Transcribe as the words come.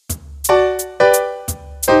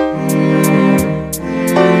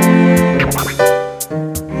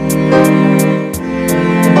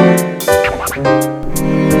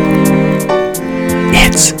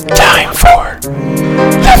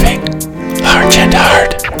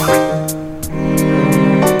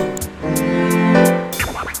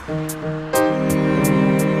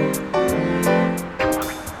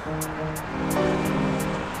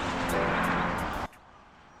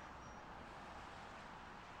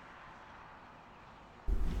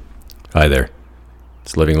Hi there.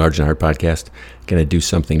 It's Living Large and Hard podcast. Going to do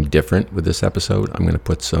something different with this episode. I'm going to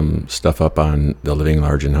put some stuff up on the Living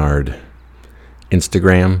Large and Hard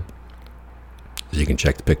Instagram, so you can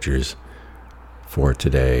check the pictures for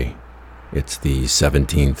today. It's the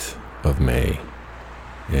 17th of May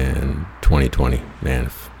in 2020. Man,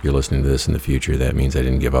 if you're listening to this in the future, that means I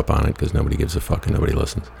didn't give up on it because nobody gives a fuck and nobody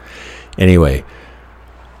listens. Anyway,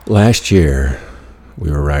 last year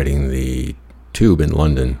we were riding the tube in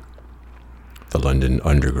London, the London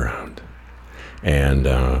Underground, and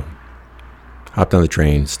hopped on the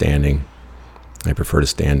train standing. I prefer to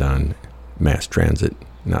stand on mass transit,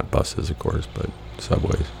 not buses, of course, but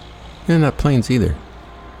subways, and not planes either.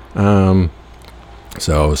 So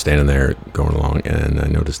I was standing there going along, and I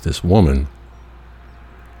noticed this woman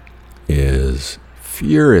is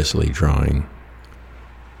furiously drawing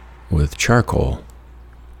with charcoal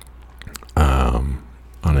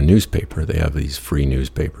on a newspaper. They have these free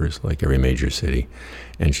newspapers, like every major city,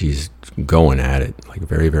 and she's going at it, like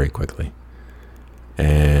very, very quickly.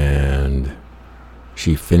 And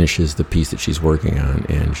she finishes the piece that she's working on,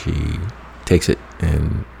 and she takes it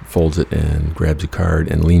and folds it and grabs a card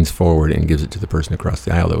and leans forward and gives it to the person across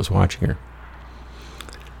the aisle that was watching her.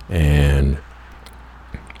 And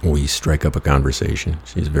we strike up a conversation.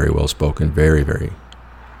 She's very well spoken, very, very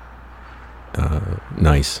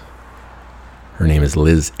nice. Her name is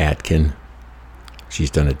Liz Atkin. She's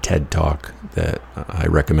done a TED Talk that I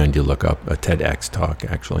recommend you look up, a TEDx talk,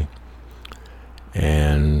 actually.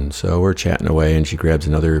 And so we're chatting away, and she grabs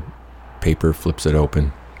another paper, flips it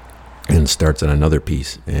open, and starts on another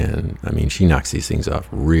piece. And, I mean, she knocks these things off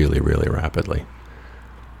really, really rapidly.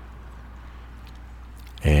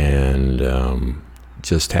 And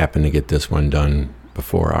just happened to get this one done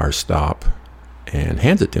before our stop and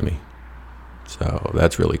hands it to me. So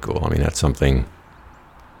that's really cool. I mean, that's the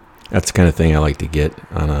kind of thing I like to get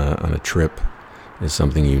on a trip, is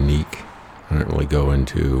something unique. I don't really go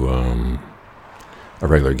into a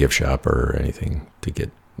regular gift shop or anything to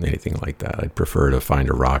get anything like that. I'd prefer to find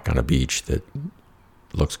a rock on a beach that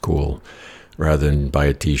looks cool rather than buy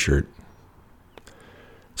a t-shirt.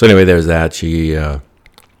 So anyway, there's that. She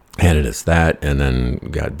handed us that and then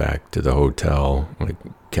got back to the hotel. I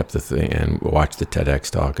kept the thing and watched the TEDx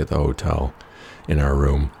talk at the hotel in our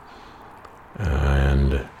room.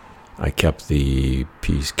 And I kept the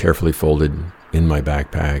piece carefully folded in my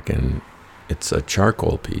backpack, and it's a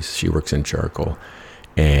charcoal piece. She works in charcoal.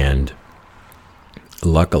 And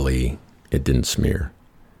luckily, it didn't smear.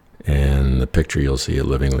 And the picture you'll see at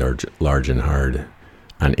Living Large and Hard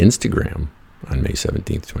on Instagram on May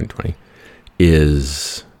 17th, 2020,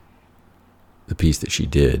 is the piece that she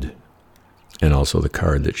did, and also the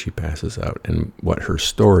card that she passes out. And what her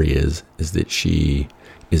story is that she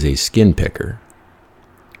is a skin picker.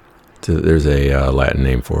 So there's a Latin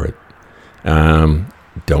name for it.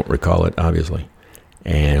 Don't recall it, obviously.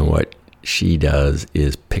 And what she does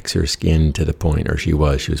is picks her skin to the point, or she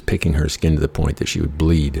was picking her skin to the point that she would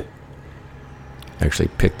bleed. Actually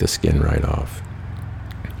picked the skin right off.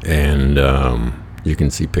 And you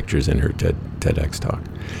can see pictures in her TEDx talk.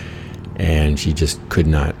 And she just could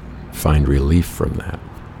not find relief from that.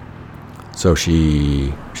 So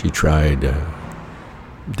she tried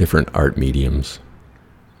different art mediums.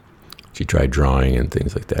 She tried drawing and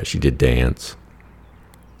things like that. She did dance.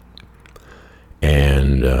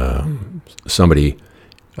 And a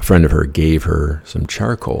friend of her gave her some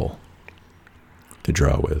charcoal to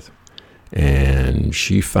draw with. And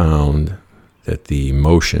she found that the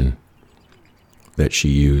motion that she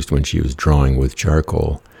used when she was drawing with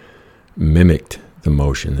charcoal mimicked the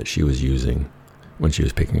motion that she was using when she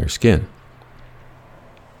was picking her skin.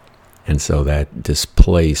 And so that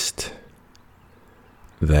displaced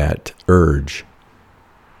that urge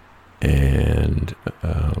and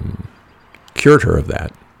cured her of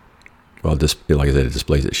that. Well, like I said, it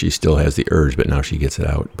displays it. She still has the urge, but now she gets it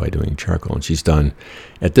out by doing charcoal. And she's done,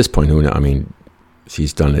 at this point,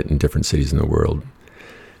 she's done it in different cities in the world.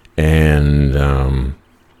 And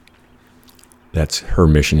that's her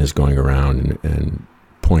mission, is going around and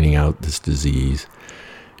pointing out this disease.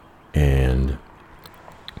 And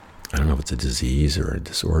I don't know if it's a disease or a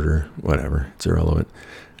disorder, whatever. It's irrelevant.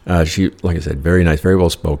 She, like I said, very nice, very well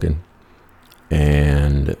spoken.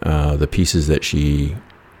 And the pieces that she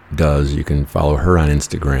does, you can follow her on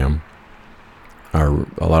Instagram. A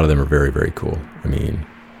lot of them are very, very cool. I mean,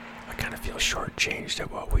 I kind of feel shortchanged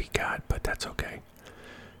at what we got, but that's okay.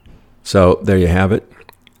 So there you have it.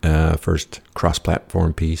 First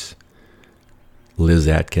cross-platform piece. Liz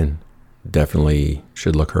Atkin. Definitely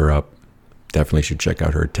should look her up. Definitely should check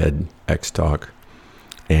out her TEDx talk.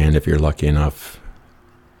 And if you're lucky enough,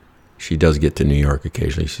 she does get to New York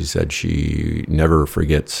occasionally. She said she never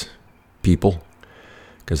forgets people,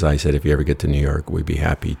 because I said if you ever get to New York, we'd be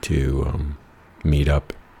happy to meet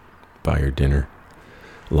up, buy her dinner,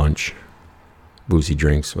 lunch, boozy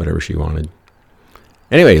drinks, whatever she wanted.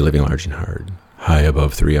 Anyway, living large and hard, high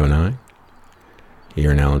above 309,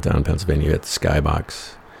 here in Allentown, Pennsylvania, at the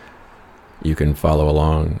Skybox. You can follow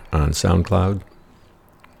along on SoundCloud.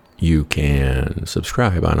 You can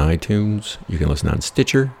subscribe on iTunes. You can listen on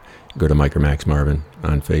Stitcher. Go to Mike or Max Marvin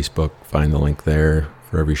on Facebook. Find the link there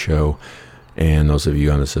for every show. And those of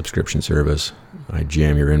you on the subscription service, I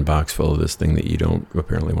jam your inbox full of this thing that you don't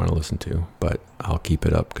apparently want to listen to. But I'll keep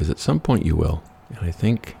it up because at some point you will. And I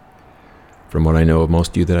think, from what I know of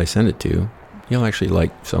most of you that I send it to, you'll actually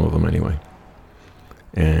like some of them anyway.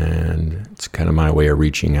 And it's kind of my way of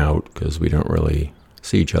reaching out because we don't really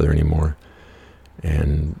see each other anymore.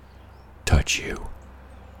 And touch you.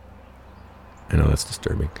 I know that's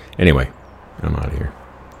disturbing. Anyway, I'm out of here.